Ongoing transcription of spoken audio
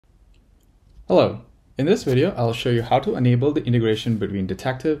Hello, in this video I'll show you how to enable the integration between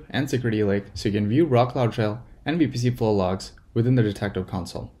Detective and Security Lake so you can view raw CloudTrail and VPC flow logs within the Detective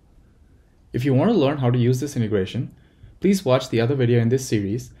console. If you want to learn how to use this integration, please watch the other video in this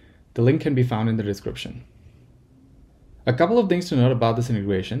series. The link can be found in the description. A couple of things to note about this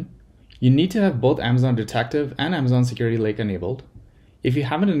integration. You need to have both Amazon Detective and Amazon Security Lake enabled. If you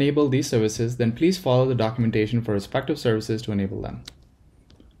haven't enabled these services, then please follow the documentation for respective services to enable them.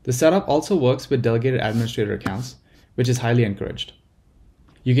 The setup also works with delegated administrator accounts, which is highly encouraged.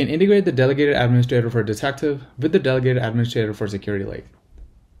 You can integrate the delegated administrator for Detective with the delegated administrator for Security Lake.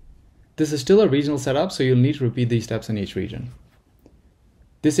 This is still a regional setup, so you'll need to repeat these steps in each region.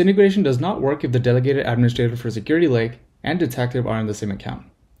 This integration does not work if the delegated administrator for Security Lake and Detective are in the same account.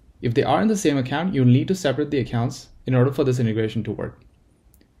 If they are in the same account, you'll need to separate the accounts in order for this integration to work.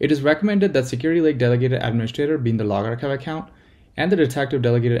 It is recommended that Security Lake delegated administrator be in the log archive account and the Detective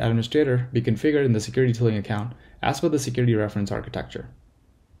delegated administrator be configured in the security tooling account as per the security reference architecture.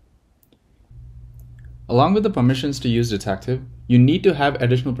 Along with the permissions to use Detective, you need to have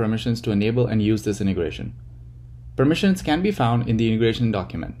additional permissions to enable and use this integration. Permissions can be found in the integration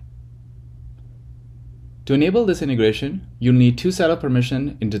document. To enable this integration, you'll need two sets of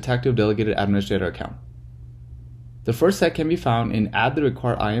permission in Detective delegated administrator account. The first set can be found in Add the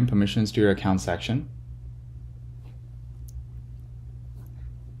required IAM permissions to your account section.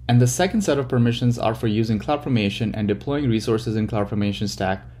 And the second set of permissions are for using CloudFormation and deploying resources in CloudFormation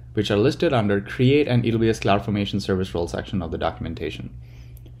stack, which are listed under Create an AWS CloudFormation service role section of the documentation.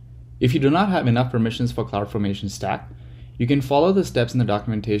 If you do not have enough permissions for CloudFormation stack, you can follow the steps in the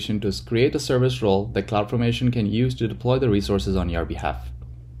documentation to create a service role that CloudFormation can use to deploy the resources on your behalf.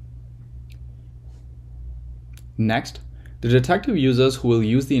 Next, the Detective users who will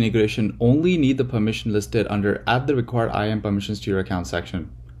use the integration only need the permission listed under Add the required IAM permissions to your account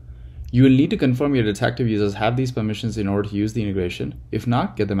section. You will need to confirm your Detective users have these permissions in order to use the integration. If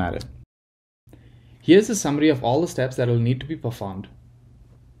not, get them added. Here's a summary of all the steps that will need to be performed.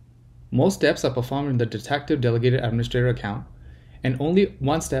 Most steps are performed in the Detective delegated administrator account, and only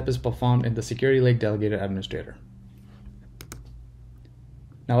one step is performed in the Security Lake delegated administrator.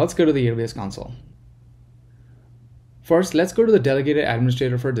 Now let's go to the AWS console. First, let's go to the delegated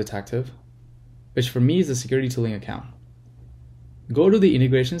administrator for Detective, which for me is the security tooling account. Go to the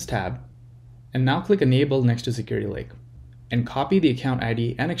Integrations tab, and now click Enable next to Security Lake, and copy the account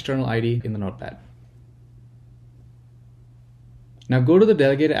ID and external ID in the notepad. Now go to the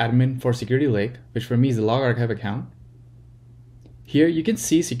delegated admin for Security Lake, which for me is the log archive account. Here you can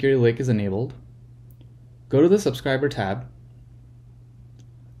see Security Lake is enabled. Go to the Subscriber tab,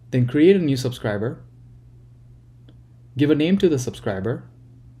 then create a new subscriber. Give a name to the subscriber,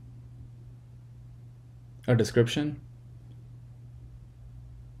 a description,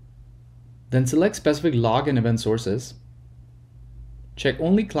 then select specific log and event sources. Check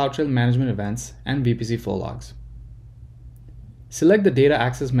only CloudTrail management events and VPC flow logs. Select the data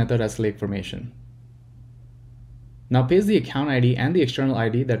access method as lake formation. Now paste the account ID and the external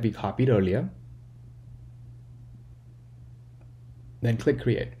ID that we copied earlier. Then click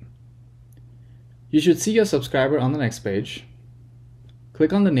Create. You should see your subscriber on the next page.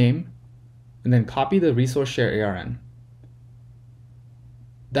 Click on the name and then copy the resource share ARN.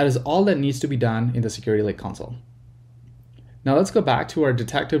 That is all that needs to be done in the Security Lake console. Now let's go back to our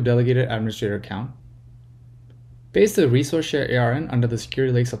Detective delegated administrator account. Paste the resource share ARN under the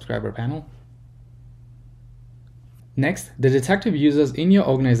Security Lake subscriber panel. Next, the Detective users in your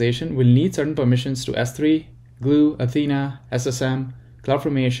organization will need certain permissions to S3, Glue, Athena, SSM,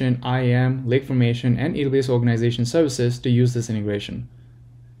 CloudFormation, IAM, Lake Formation, and AWS organization services to use this integration.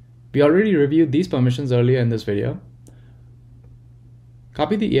 We already reviewed these permissions earlier in this video.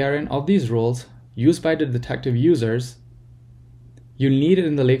 Copy the ARN of these roles used by the Detective users. You'll need it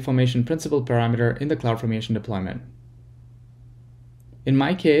in the Lake Formation principal parameter in the CloudFormation deployment. In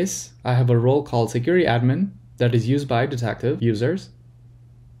my case, I have a role called Security Admin that is used by Detective users.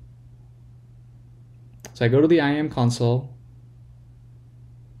 So I go to the IAM console,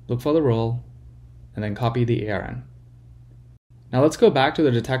 look for the role, and then copy the ARN. Now let's go back to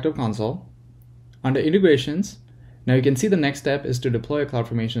the Detective console. Under Integrations, now you can see the next step is to deploy a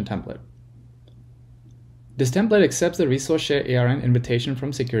CloudFormation template. This template accepts the resource share ARN invitation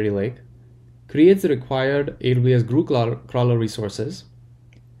from Security Lake, creates the required AWS Glue crawler resources,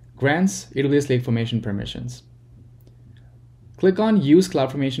 grants AWS Lake Formation permissions. Click on Use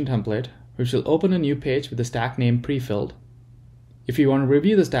CloudFormation template, which will open a new page with the stack name pre-filled. If you want to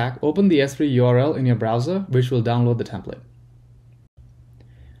review the stack, open the S3 URL in your browser, which will download the template.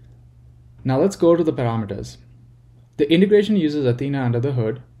 Now let's go to the parameters. The integration uses Athena under the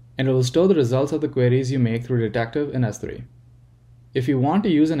hood and it will store the results of the queries you make through Detective in S3. If you want to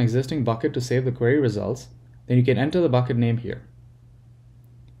use an existing bucket to save the query results, then you can enter the bucket name here.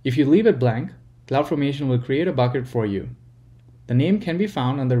 If you leave it blank, CloudFormation will create a bucket for you. The name can be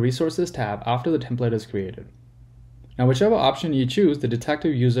found on the Resources tab after the template is created. Now, whichever option you choose, the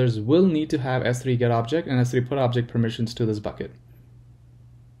Detective users will need to have S3 getObject and S3 putObject permissions to this bucket.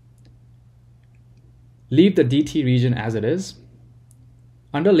 Leave the DT region as it is.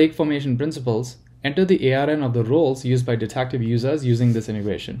 Under Lake Formation Principles, enter the ARN of the roles used by Detective users using this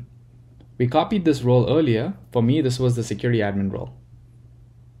integration. We copied this role earlier. For me, this was the security admin role.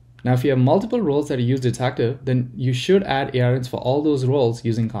 Now, if you have multiple roles that use Detective, then you should add ARNs for all those roles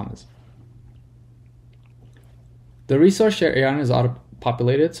using commas. The resource share ARN is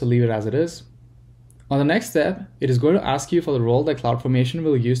auto-populated, so leave it as it is. On the next step, it is going to ask you for the role that CloudFormation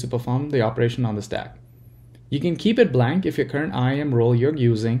will use to perform the operation on the stack. You can keep it blank if your current IAM role you're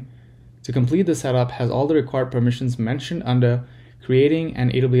using to complete the setup has all the required permissions mentioned under Creating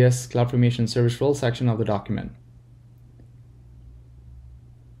an AWS CloudFormation Service Role section of the document.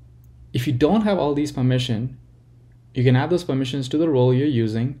 If you don't have all these permissions, you can add those permissions to the role you're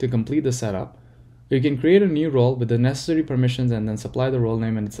using to complete the setup, or you can create a new role with the necessary permissions and then supply the role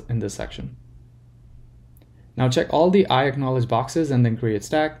name in this section. Now check all the I acknowledge boxes and then create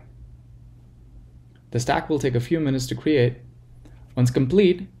stack. The stack will take a few minutes to create. Once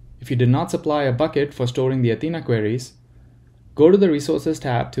complete, if you did not supply a bucket for storing the Athena queries, go to the Resources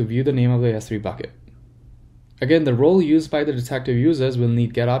tab to view the name of the S3 bucket. Again, the role used by the Detective users will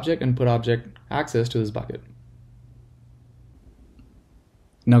need getObject and putObject access to this bucket.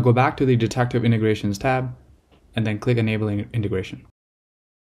 Now go back to the Detective Integrations tab and then click Enabling Integration.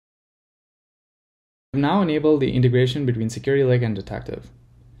 We've now enabled the integration between Security Lake and Detective.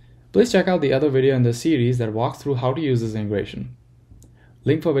 Please check out the other video in this series that walks through how to use this integration,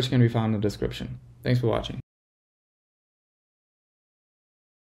 link for which can be found in the description. Thanks for watching.